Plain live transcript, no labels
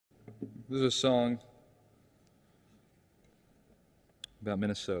This is a song about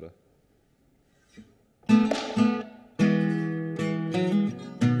Minnesota. Come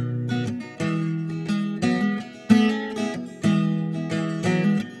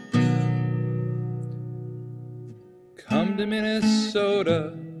to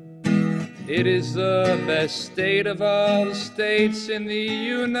Minnesota, it is the best state of all the states in the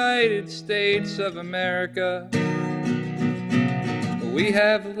United States of America. We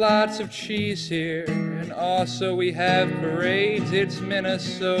have lots of cheese here, and also we have parades. It's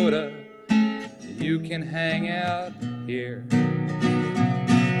Minnesota, you can hang out here.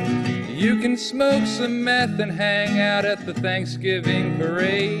 You can smoke some meth and hang out at the Thanksgiving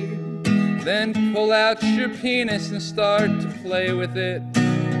parade. Then pull out your penis and start to play with it.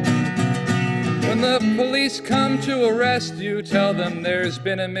 When the police come to arrest you, tell them there's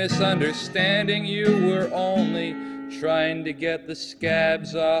been a misunderstanding. You were only trying to get the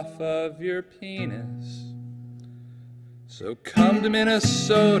scabs off of your penis. So come to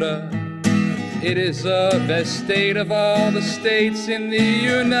Minnesota, it is the best state of all the states in the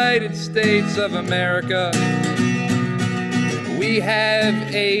United States of America. We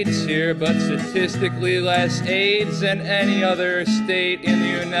have AIDS here, but statistically less AIDS than any other state in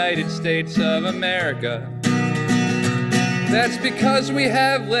the United States of America. That's because we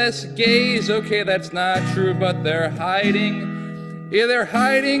have less gays. Okay, that's not true, but they're hiding. Yeah, they're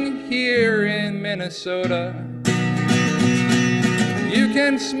hiding here in Minnesota. You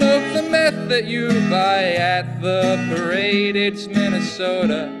can smoke the meth that you buy at the parade. It's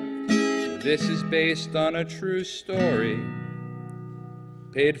Minnesota. This is based on a true story,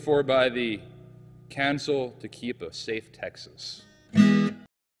 paid for by the Council to Keep a Safe Texas.